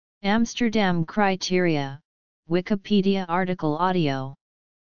Amsterdam criteria, Wikipedia article audio.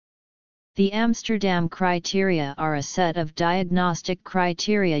 The Amsterdam criteria are a set of diagnostic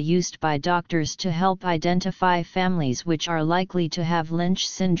criteria used by doctors to help identify families which are likely to have Lynch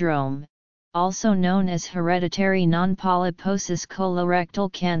syndrome, also known as hereditary non-polyposis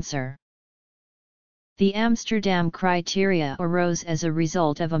colorectal cancer. The Amsterdam criteria arose as a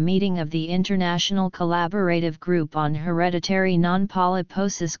result of a meeting of the International Collaborative Group on Hereditary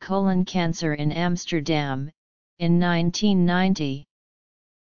Non-Polyposis Colon Cancer in Amsterdam, in 1990.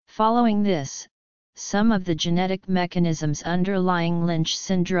 Following this, some of the genetic mechanisms underlying Lynch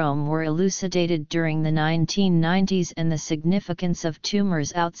syndrome were elucidated during the 1990s, and the significance of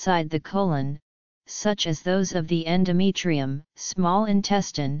tumors outside the colon, such as those of the endometrium, small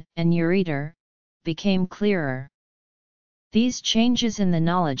intestine, and ureter, became clearer. These changes in the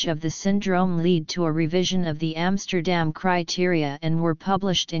knowledge of the syndrome lead to a revision of the Amsterdam criteria and were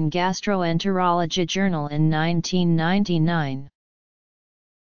published in Gastroenterology Journal in 1999.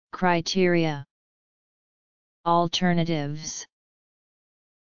 Criteria. Alternatives.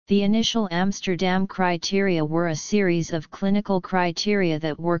 The initial Amsterdam criteria were a series of clinical criteria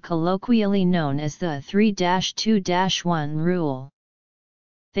that were colloquially known as the 3-2-1 rule.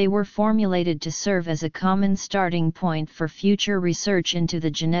 They were formulated to serve as a common starting point for future research into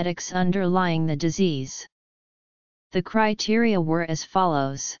the genetics underlying the disease. The criteria were as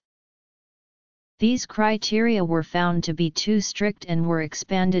follows. These criteria were found to be too strict and were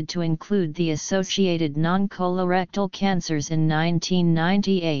expanded to include the associated non-colorectal cancers in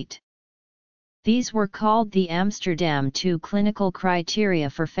 1998. These were called the Amsterdam 2 clinical criteria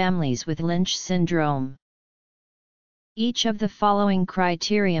for families with Lynch syndrome. Each of the following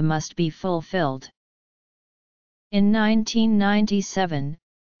criteria must be fulfilled. In 1997,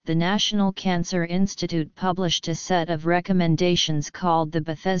 the National Cancer Institute published a set of recommendations called the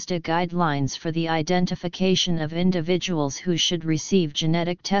Bethesda Guidelines for the identification of individuals who should receive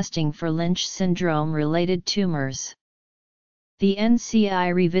genetic testing for Lynch syndrome-related tumors. The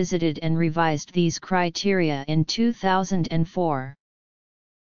NCI revisited and revised these criteria in 2004.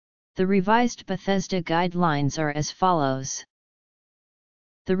 The revised Bethesda guidelines are as follows.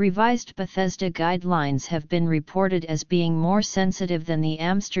 The revised Bethesda guidelines have been reported as being more sensitive than the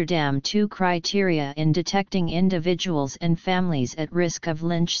Amsterdam 2 criteria in detecting individuals and families at risk of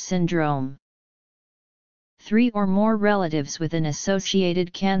Lynch syndrome. 3 or more relatives with an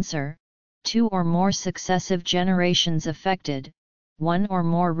associated cancer, 2 or more successive generations affected, 1 or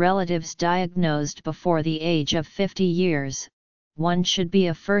more relatives diagnosed before the age of 50 years, 1 should be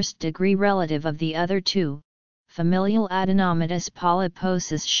a first-degree relative of the other 2. Familial adenomatous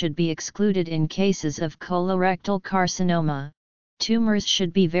polyposis should be excluded in cases of colorectal carcinoma. Tumors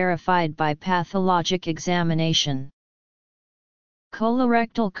should be verified by pathologic examination.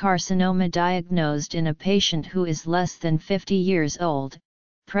 Colorectal carcinoma diagnosed in a patient who is less than 50 years old.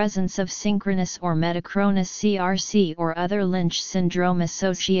 Presence of synchronous or metachronous CRC or other Lynch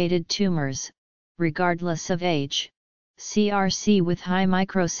syndrome-associated tumors, regardless of age. CRC with high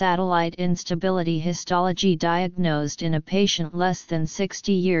microsatellite instability histology diagnosed in a patient less than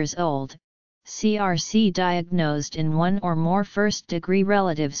 60 years old. CRC diagnosed in 1 or more first-degree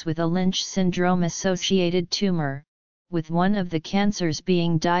relatives with a Lynch syndrome-associated tumor, with one of the cancers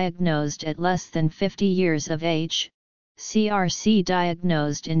being diagnosed at less than 50 years of age. CRC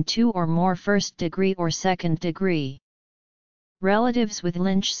diagnosed in 2 or more first-degree or second-degree relatives with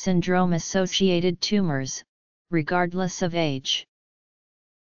Lynch syndrome-associated tumors, regardless of age.